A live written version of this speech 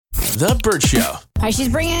The Burt Show. All right, she's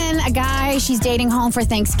bringing a guy she's dating home for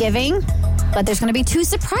Thanksgiving, but there's going to be 2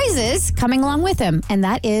 surprises coming along with him, and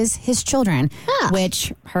that is his children,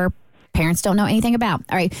 which her parents don't know anything about.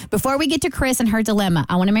 All right, before we get to Chris and her dilemma,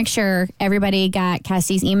 I want to make sure everybody got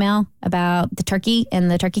Cassie's email about the turkey and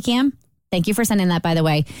the turkey cam. Thank you for sending that, by the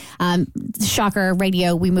way. Shocker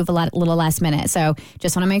radio, we move a little last minute. So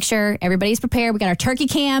just want to make sure everybody's prepared. We got our turkey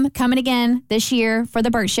cam coming again this year for the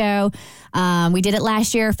Burt Show. We did it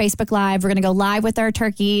last year, Facebook Live. We're going to go live with our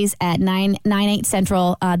turkeys at 8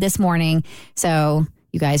 Central this morning. So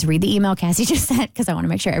you guys read the email Cassie just sent because I want to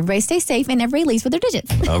make sure everybody stays safe and everybody leaves with their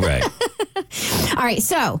digits. All right. All right,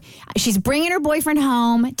 so she's bringing her boyfriend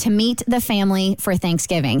home to meet the family for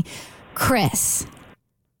Thanksgiving. Chris.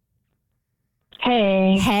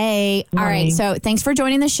 Hey. All right. So thanks for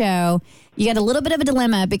joining the show. You got a little bit of a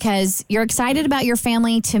dilemma because you're excited about your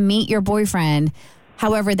family to meet your boyfriend.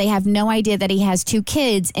 However, they have no idea that he has 2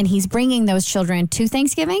 kids and he's bringing those children to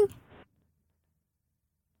Thanksgiving.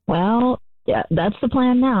 Well, yeah, that's the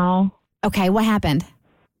plan now. Okay. What happened?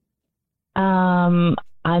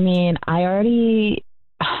 I mean, I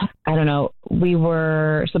don't know. They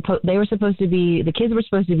were supposed to be, the kids were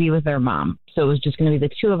supposed to be with their mom. So it was just going to be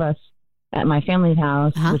the 2 of us at my family's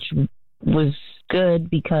house, which was good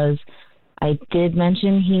because I did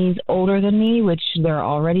mention he's older than me, which they're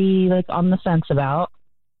already like on the fence about.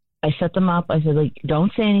 I set them up. I said, like,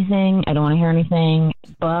 don't say anything. I don't want to hear anything.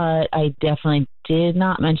 But I definitely did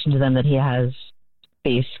not mention to them that he has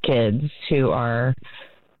these kids who are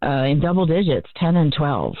in double digits, 10 and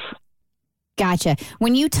 12. Gotcha.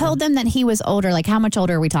 When you told them that he was older, like how much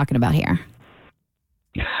older are we talking about here?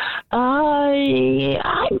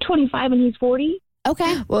 I'm 25 and he's 40.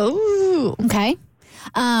 Okay. Whoa. Okay.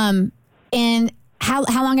 And how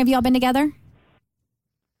long have y'all been together?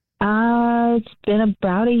 It's been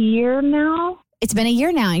about a year now. It's been a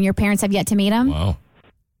year now, and your parents have yet to meet him? Wow.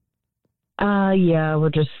 Yeah, we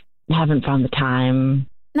just haven't found the time.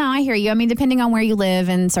 No, I hear you. I mean, depending on where you live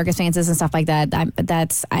and circumstances and stuff like that,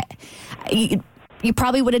 you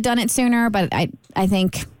probably would have done it sooner, but I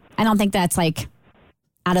don't think that's like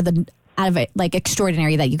out of it, like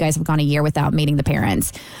extraordinary that you guys have gone a year without meeting the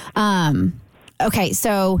parents. Okay,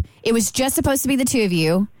 so it was just supposed to be the 2 of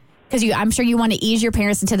you because I'm sure you want to ease your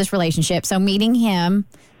parents into this relationship. So meeting him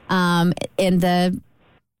in the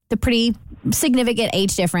pretty significant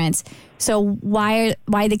age difference. So why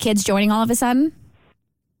the kids joining all of a sudden?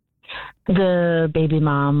 The baby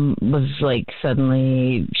mom was like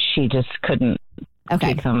suddenly she just couldn't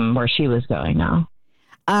take them where she was going now.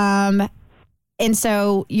 And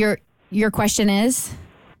so your question is?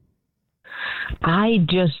 I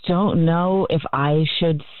just don't know if I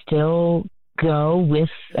should still go with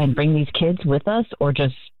and bring these kids with us or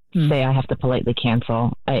just say I have to politely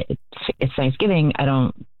cancel. It's Thanksgiving. I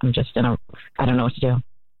don't know what to do.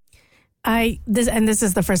 This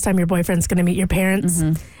is the first time your boyfriend's going to meet your parents.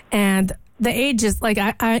 Mm-hmm. And the age is like,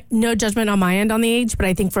 I no judgment on my end on the age, but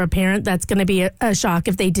I think for a parent, that's going to be a shock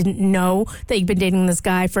if they didn't know that you've been dating this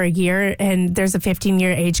guy for a year and there's a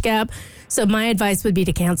 15-year age gap. So my advice would be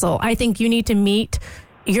to cancel. I think you need to meet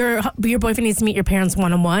your boyfriend needs to meet your parents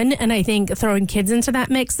one-on-one. And I think throwing kids into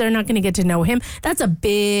that mix, they're not going to get to know him. That's a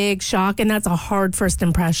big shock, and that's a hard first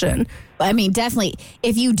impression. I mean, definitely.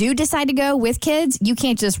 If you do decide to go with kids, you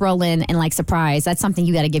can't just roll in and like surprise. That's something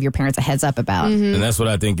you got to give your parents a heads up about. Mm-hmm. And that's what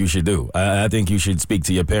I think you should do. I think you should speak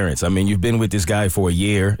to your parents. I mean, you've been with this guy for a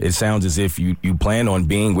year. It sounds as if you plan on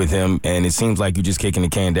being with him, and it seems like you're just kicking the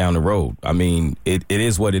can down the road. I mean, it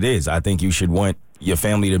is what it is. I think you should want your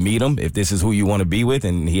family to meet him if this is who you want to be with,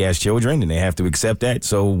 and he has children and they have to accept that.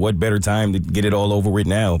 So what better time to get it all over with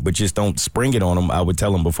now? But just don't spring it on them. I would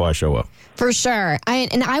tell them before I show up. For sure.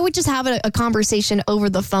 I would just have a conversation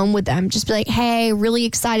over the phone with them. Just be like, hey, really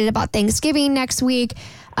excited about Thanksgiving next week.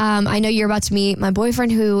 I know you're about to meet my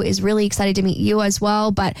boyfriend who is really excited to meet you as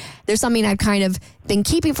well, but there's something I've kind of been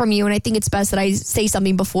keeping from you, and I think it's best that I say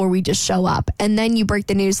something before we just show up. And then you break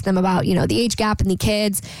the news to them about, the age gap and the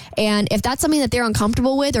kids. And if that's something that they're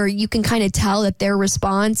uncomfortable with, or you can kind of tell that their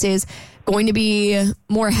response is going to be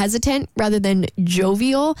more hesitant rather than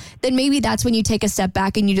jovial, then maybe that's when you take a step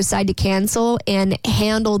back and you decide to cancel and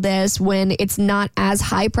handle this when it's not as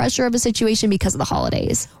high pressure of a situation because of the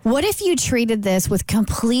holidays. What if you treated this with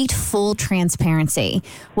complete full transparency?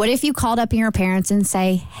 What if you called up your parents and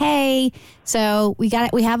say, hey, so we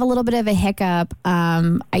have a little bit of a hiccup.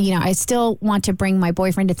 I still want to bring my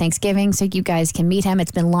boyfriend to Thanksgiving so you guys can meet him.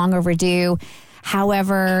 It's been long overdue.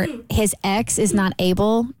 However, his ex is not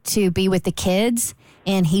able to be with the kids,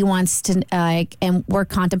 and he wants to, and we're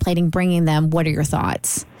contemplating bringing them. What are your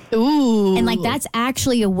thoughts? Ooh. And that's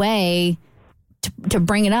actually a way to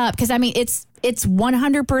bring it up, because I mean it's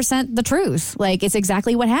 100% the truth. Like, it's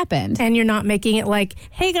exactly what happened. And you're not making it like,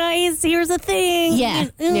 hey guys, here's a thing. Yeah.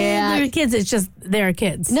 They're kids. It's just they're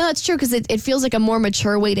kids. No, it's true, because it feels like a more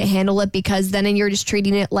mature way to handle it, because then you're just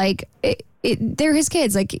treating it like they're his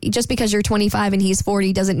kids. Like, just because you're 25 and he's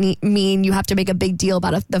 40 doesn't mean you have to make a big deal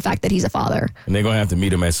about the fact that he's a father. And they're going to have to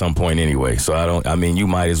meet him at some point anyway. So you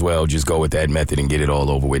might as well just go with that method and get it all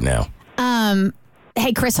over with now.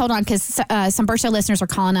 Hey, Chris, hold on, because some Burt Show listeners are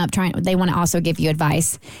calling up. They want to also give you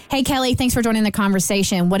advice. Hey, Kelly, thanks for joining the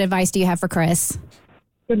conversation. What advice do you have for Chris?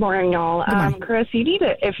 Good morning, y'all. Good morning. Chris, you need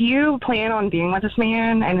to, if you plan on being with this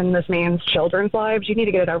man and in this man's children's lives, you need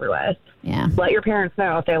to get it over with. Yeah. Let your parents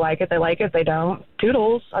know if they like it, they like it. If they don't,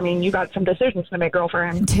 toodles. I mean, you got some decisions to make,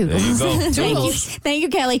 girlfriend. Toodles. There you go. Thank you,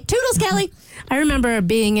 Kelly. Toodles, Kelly. I remember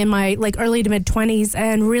being in my early to mid 20s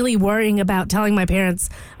and really worrying about telling my parents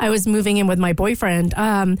I was moving in with my boyfriend.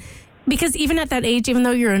 Because even at that age, even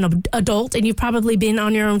though you're an adult and you've probably been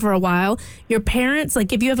on your own for a while, your parents,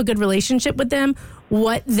 if you have a good relationship with them,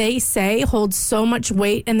 what they say holds so much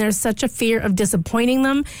weight, and there's such a fear of disappointing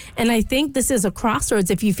them. And I think this is a crossroads.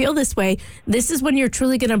 If you feel this way, this is when you're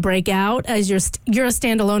truly going to break out as you're a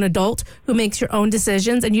standalone adult who makes your own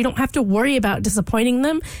decisions, and you don't have to worry about disappointing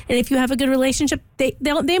them. And if you have a good relationship, they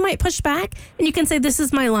might push back, and you can say, this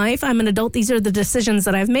is my life. I'm an adult. These are the decisions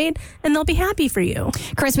that I've made, and they'll be happy for you.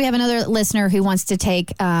 Chris, we have another listener who wants to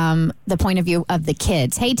take the point of view of the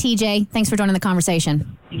kids. Hey, TJ, thanks for joining the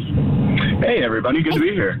conversation. Hey, everybody. Good to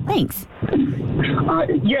be here. Thanks.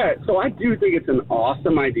 So I do think it's an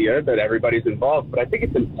awesome idea that everybody's involved, but I think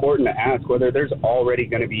it's important to ask whether there's already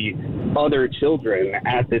going to be other children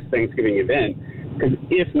at this Thanksgiving event. Because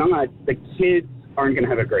if not, the kids aren't going to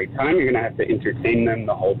have a great time. You're going to have to entertain them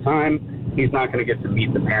the whole time. He's not going to get to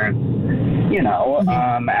meet the parents,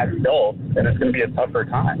 as adults, and it's going to be a tougher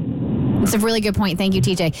time. It's a really good point. Thank you,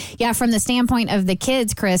 TJ. Yeah, from the standpoint of the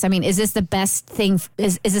kids, Chris, I mean, is this the best thing?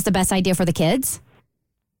 Is this the best idea for the kids?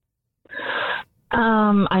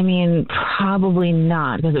 I mean, probably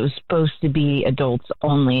not, because it was supposed to be adults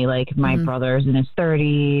only. Like, my brother's in his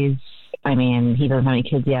 30s. I mean, he doesn't have any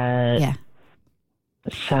kids yet. Yeah.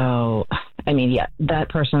 So, I mean, yeah, that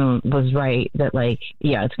person was right that,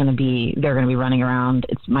 they're going to be running around.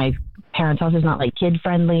 It's my parents' house is not, kid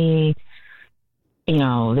friendly. They've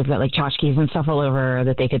got tchotchkes and stuff all over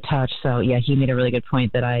that they could touch. So, yeah, he made a really good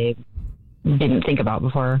point that I didn't think about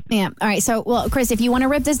before. Yeah. All right. So, well, Chris, if you want to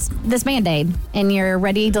rip this Band-Aid and you're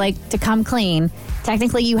ready to come clean,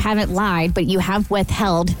 technically you haven't lied, but you have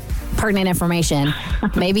withheld pertinent information.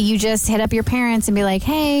 Maybe you just hit up your parents and be like,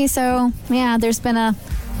 hey, so, yeah, there's been a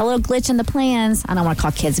little glitch in the plans. I don't want to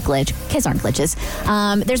call kids glitch. Kids aren't glitches.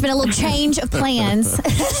 There's been a little change of plans.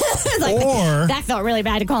 Or that felt really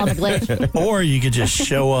bad to call them a glitch. Or you could just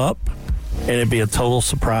show up and it'd be a total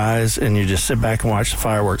surprise, and you just sit back and watch the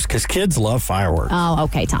fireworks, because kids love fireworks. Oh,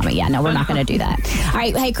 okay, Tommy. Yeah, no, we're not going to do that. All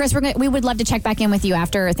right. Hey, Chris, we would love to check back in with you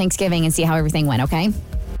after Thanksgiving and see how everything went, okay?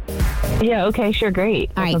 Yeah, okay, sure, great.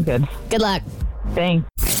 All right. Sounds good. Good luck. Thanks.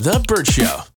 The Burt Show.